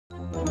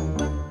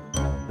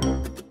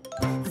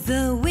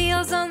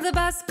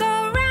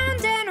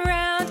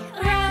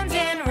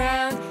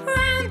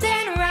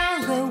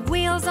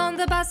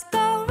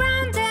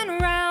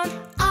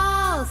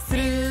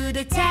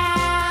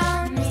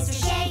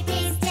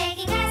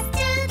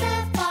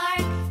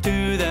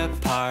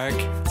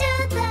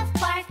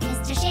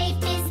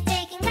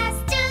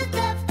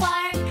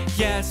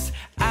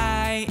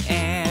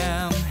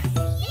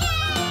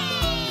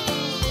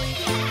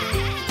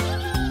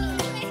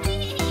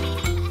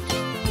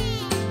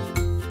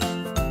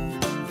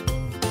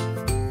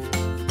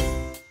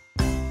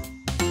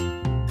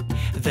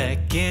The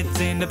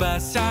kids in the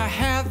bus are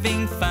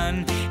having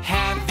fun,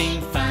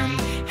 having fun,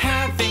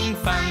 having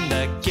fun.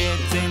 The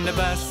kids in the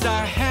bus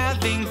are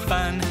having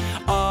fun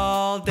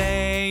all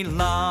day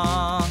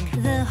long.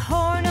 The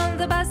horn on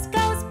the bus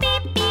goes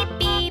beep, beep,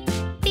 beep,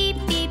 beep,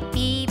 beep,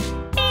 beep,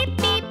 beep,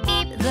 beep,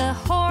 beep. The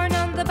horn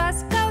on the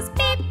bus goes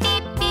beep,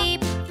 beep,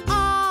 beep,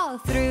 all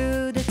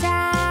through the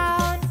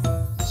town.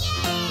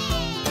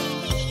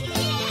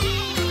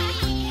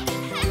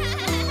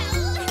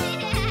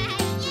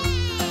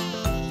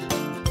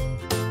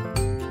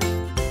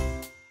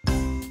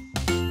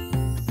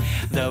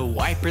 The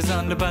wipers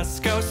on the bus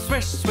go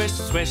swish, swish,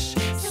 swish,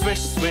 swish,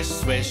 swish,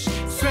 swish,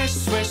 swish,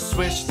 swish,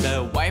 swish.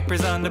 The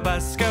wipers on the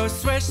bus go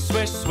swish,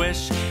 swish,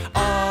 swish,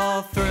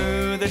 all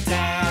through the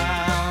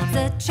town.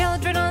 The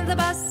children on the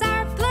bus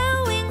are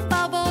blowing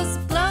bubbles,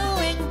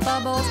 blowing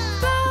bubbles,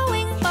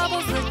 blowing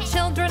bubbles. The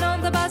children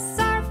on the bus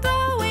are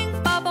blowing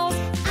bubbles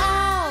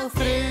all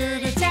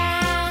through the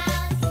town.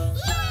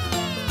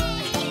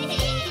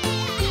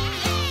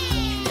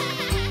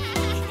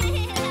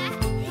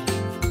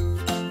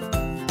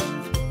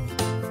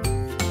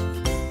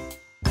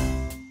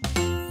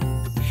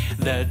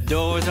 The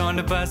doors on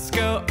the bus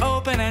go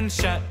open and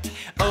shut,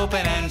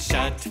 open and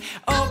shut,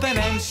 open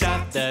and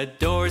shut. The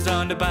doors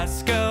on the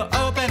bus go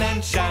open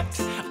and shut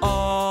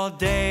all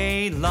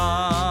day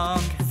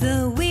long.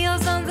 The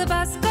wheels on the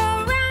bus go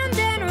round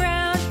and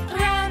round,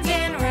 round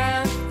and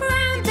round,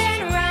 round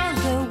and round.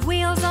 The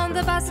wheels on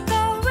the bus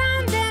go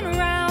round and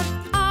round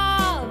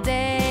all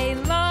day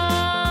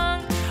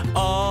long.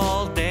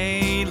 All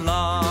day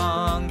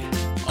long,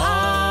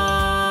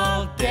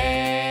 all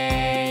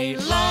day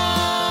long.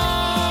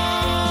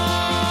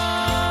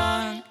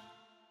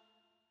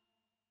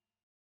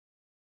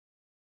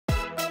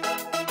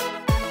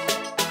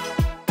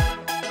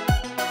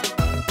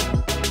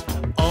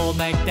 Old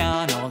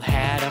MacDonald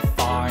had a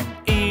farm,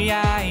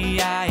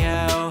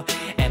 E-I-E-I-O.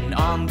 And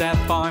on that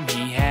farm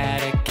he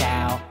had a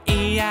cow,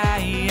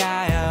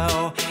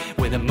 E-I-E-I-O.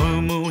 With a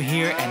moo-moo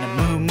here and a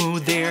moo-moo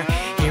there.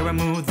 Here a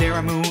moo, there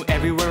a moo,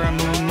 everywhere a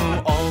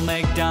moo-moo. Old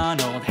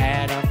MacDonald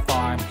had a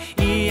farm,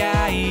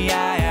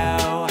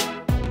 E-I-E-I-O.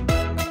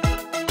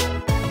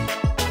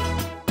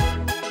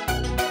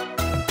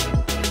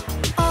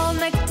 Old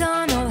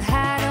MacDonald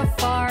had a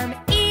farm,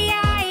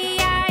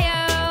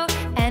 E-I-E-I-O.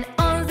 And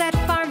on that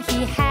farm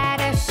he had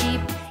a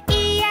sheep,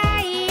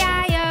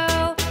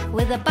 E-I-E-I-O.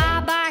 With a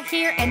ba-ba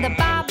here and a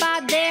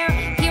ba-ba there.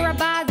 Here a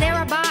ba,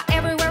 there a ba,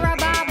 everywhere a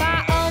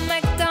ba-ba. Old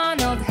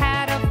MacDonald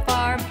had a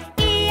farm,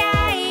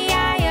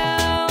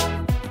 E-I-E-I-O.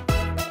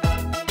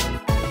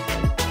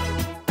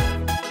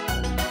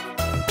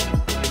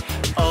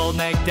 Old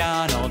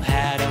MacDonald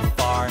had a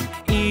farm,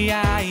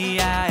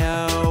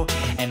 E-I-E-I-O.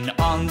 And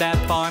on that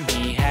farm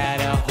he had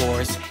a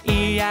horse,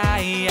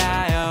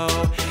 E-I-E-I-O.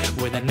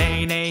 With a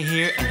neigh-neigh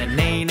here and a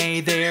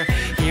neigh-neigh there.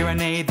 Here a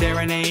neigh, there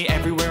a neigh,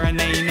 everywhere a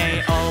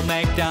neigh-neigh. Old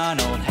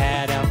MacDonald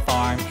had a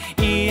farm,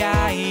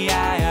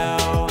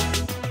 E-I-E-I-O.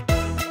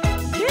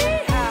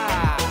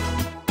 Yeehaw!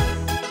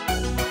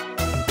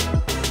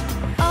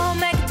 Old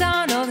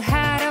MacDonald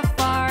had a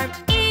farm,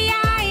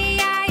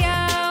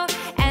 E-I-E-I-O.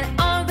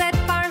 And on that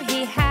farm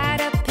he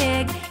had a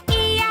pig,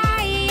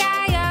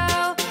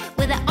 E-I-E-I-O.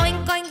 With an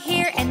oink oink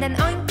here and an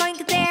oink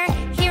oink there.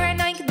 Here an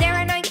oink, there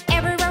an oink,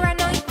 everywhere an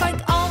oink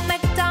oink. Old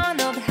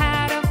MacDonald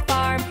had a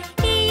farm,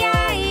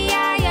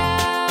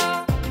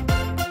 E-I-E-I-O.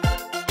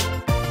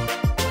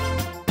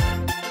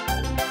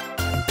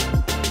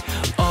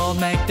 Old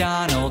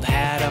MacDonald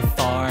had a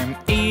farm,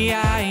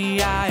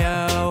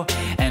 E-I-E-I-O.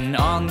 And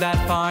on that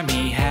farm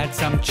he had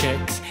some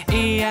chicks,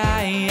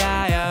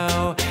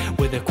 E-I-E-I-O.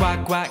 With a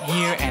quack quack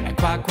here and a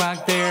quack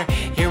quack there.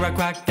 Here a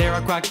quack, there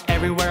a quack,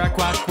 everywhere a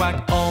quack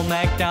quack. Old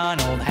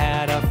MacDonald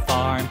had a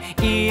farm,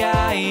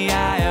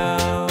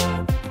 E-I-E-I-O.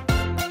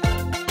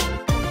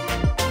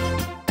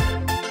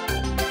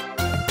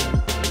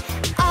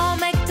 Old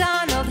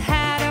MacDonald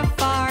had a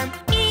farm,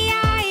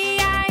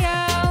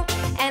 E-I-E-I-O.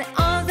 And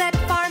on that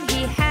farm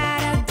he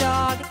had a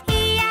dog,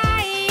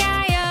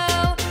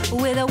 E-I-E-I-O.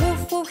 With a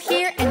woof woof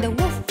here and a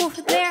woof woof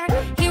there.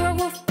 Here a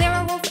woof, there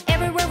a woof,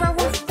 everywhere a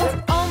woof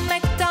woof. Old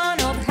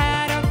MacDonald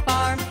had a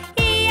farm,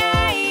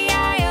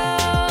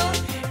 E-I-E-I-O.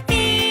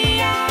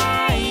 E-I-E-I-O.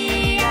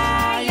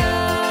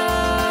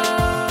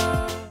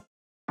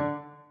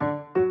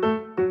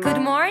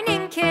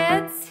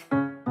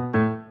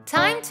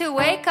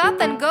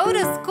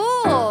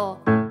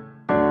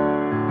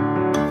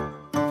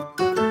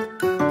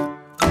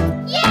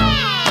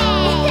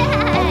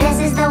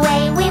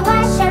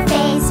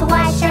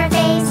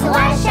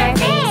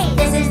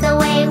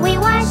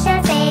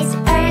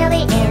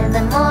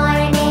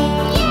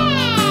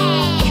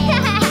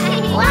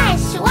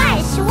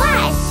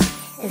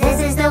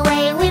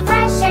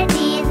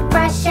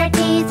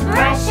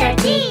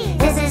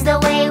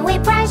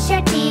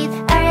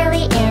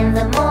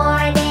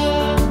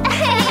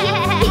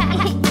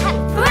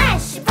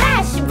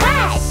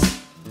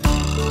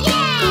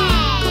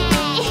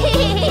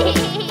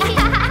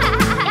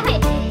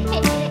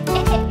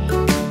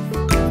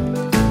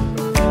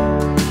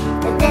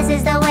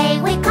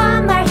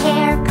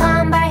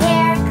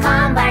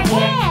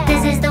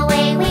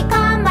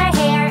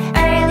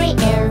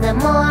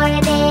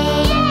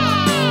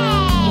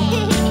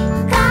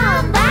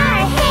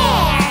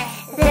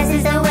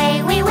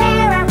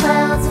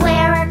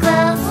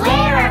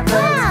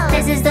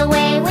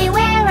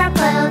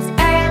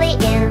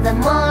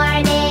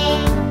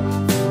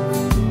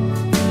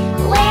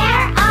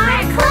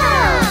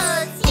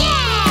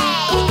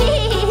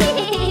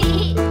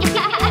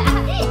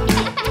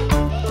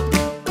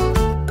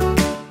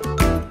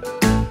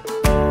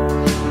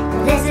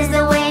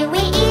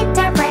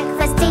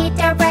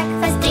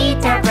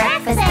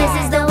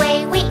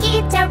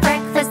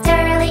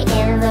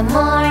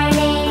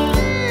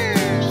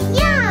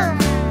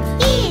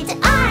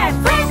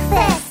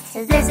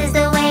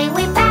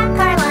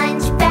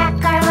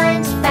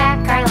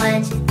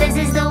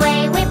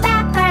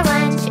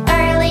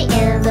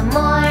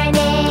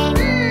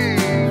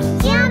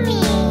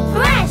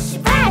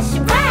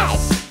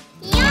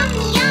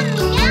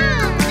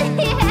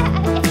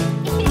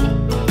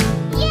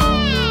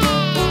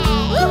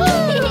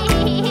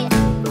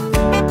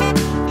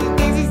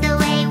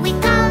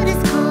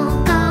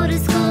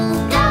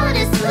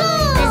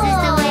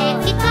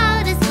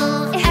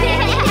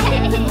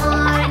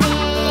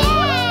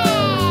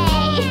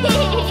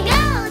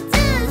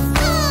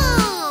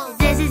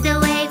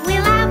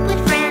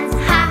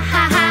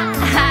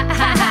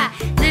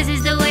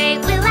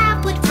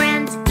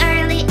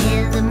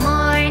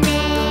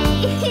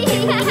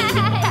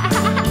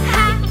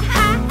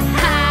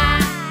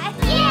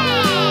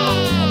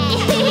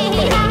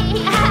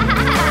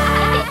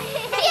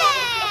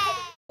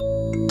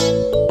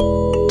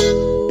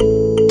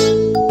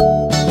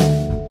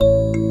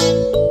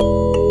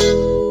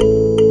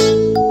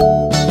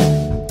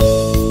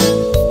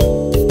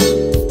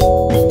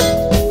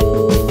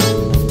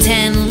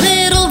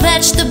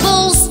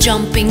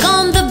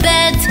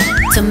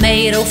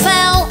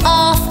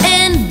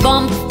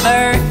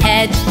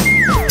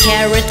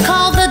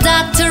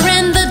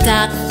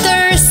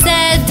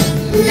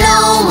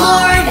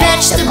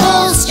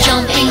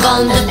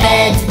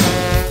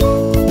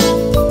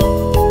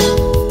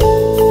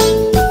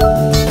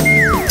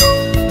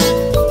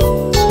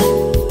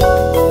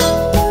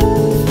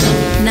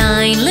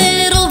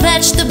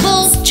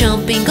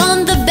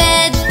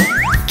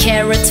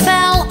 carrot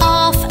fell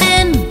off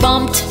and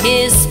bumped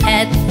his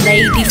head.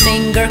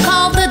 Ladyfinger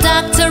called the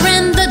doctor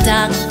and the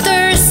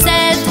doctor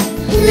said,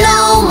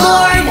 "No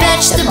more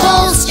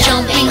vegetables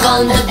jumping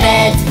on the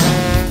bed."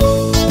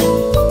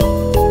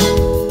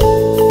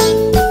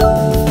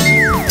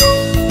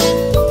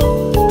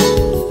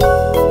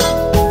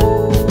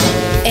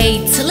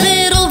 8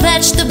 little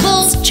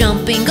vegetables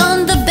jumping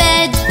on the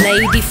bed.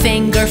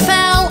 Ladyfinger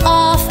fell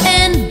off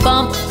and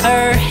bumped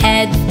her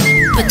head.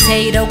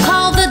 Potato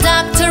called the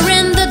doctor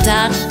and the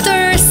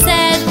doctor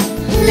said,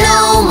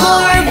 "No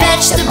more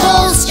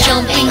vegetables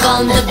jumping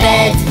on the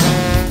bed."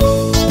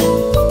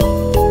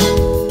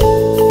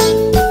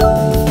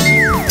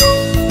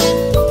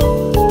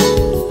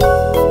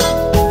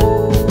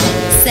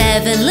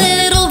 7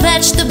 little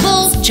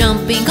vegetables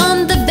jumping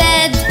on the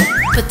bed.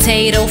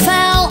 Potato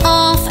fell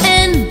off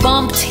and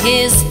bumped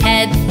his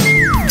head.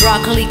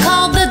 Broccoli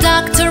called the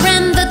doctor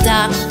and the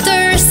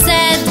doctor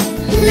said,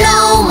 "No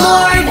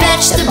more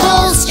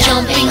vegetables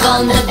jumping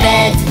on the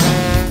bed."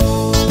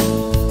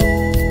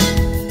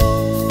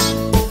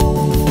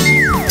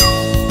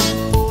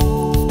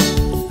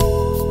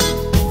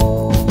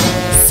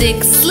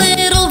 6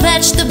 little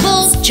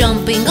vegetables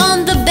jumping on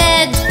the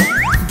bed.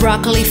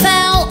 Broccoli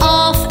fell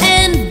off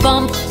and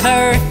bumped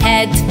her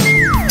head.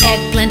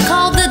 Eggplant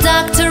called the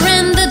doctor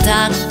and the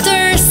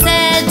doctor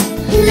said,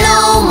 "No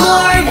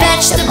more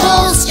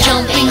vegetables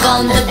jumping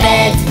on the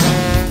bed."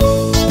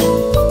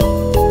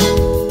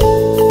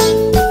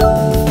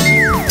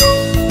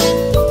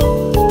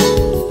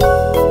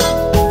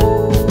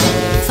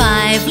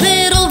 5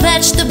 little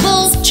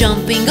vegetables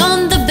jumping on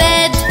the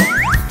bed.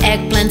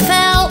 Eggplant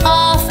fell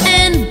off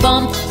and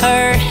bumped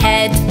her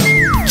head.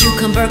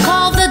 Cucumber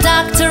called the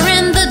doctor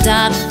and the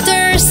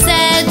doctor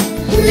said,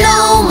 "No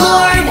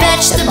more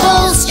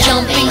vegetables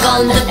jumping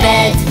on the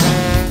bed."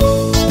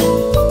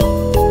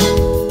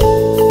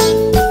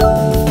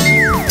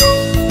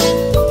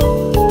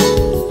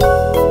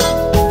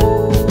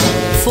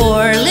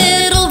 4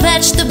 little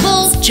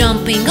vegetables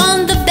jumping on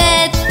the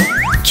bed.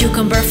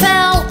 Cucumber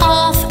fell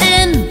off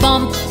and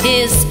bumped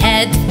his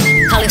head.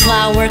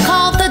 Cauliflower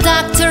called the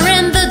doctor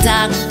and the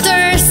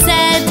doctor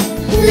said,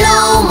 "No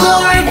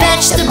more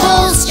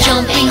vegetables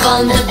jumping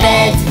on the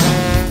bed."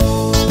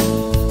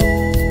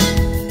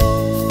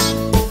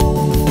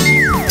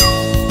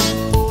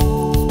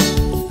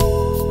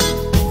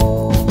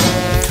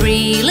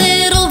 3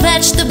 little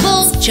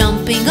vegetables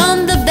jumping on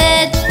the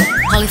bed.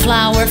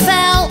 Cauliflower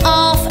fell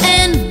off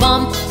and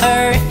bumped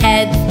her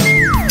head.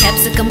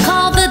 Capsicum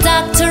called the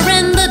doctor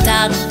and the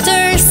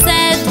doctor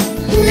said,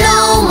 "No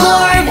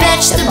more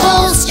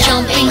vegetables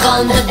jumping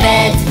on the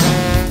bed."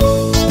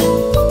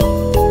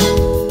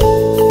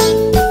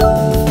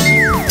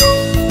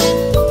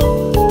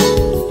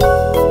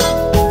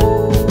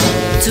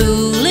 2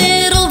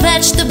 little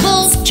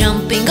vegetables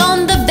jumping on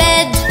the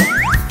bed.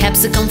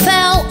 Capsicum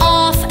fell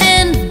off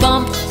and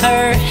bumped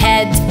her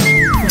head.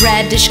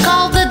 Radish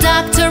called the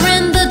doctor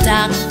and the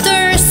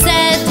doctor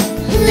said,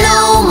 "No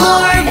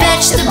more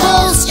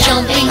vegetables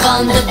jumping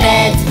on the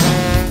bed."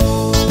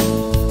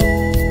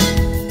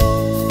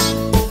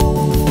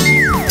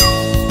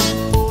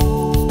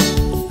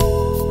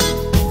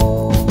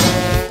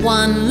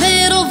 1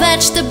 little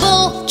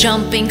vegetable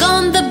jumping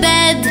on the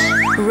bed.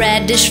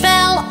 Radish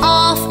fell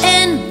off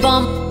and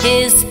bumped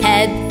his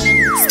head.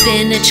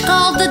 Spinach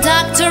called the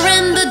doctor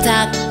and the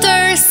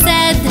doctor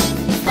said,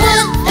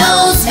 "Put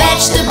those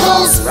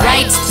vegetables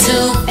right to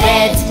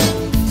bed."